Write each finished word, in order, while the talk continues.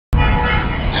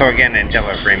So again,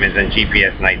 Angela Freeman's in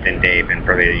GPS Night and Dave, and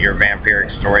for your vampiric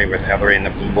story with Hillary and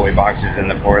the Blue Boy boxes and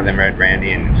the four of them, Red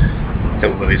Randy and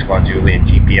Hillbilly Squad Julie and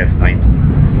GPS Night.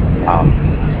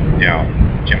 You know,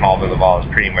 Jim Oliver Laval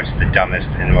is pretty much the dumbest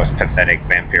and most pathetic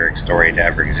vampiric story to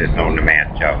ever exist known to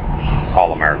man. Joe,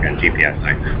 All-American, GPS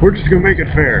Night. We're just gonna make it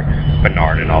fair.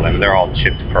 Bernard and all them, they're all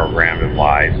chipped, programmed, and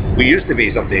lies. We used to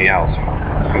be something else,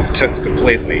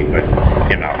 completely, but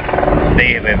you know,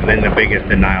 they live in the biggest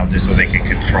denial just so they can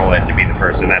control it to be the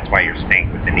first, and that's why you're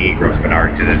staying with the Negroes,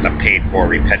 Bernard, because it's a paid-for,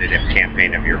 repetitive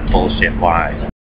campaign of your bullshit lies.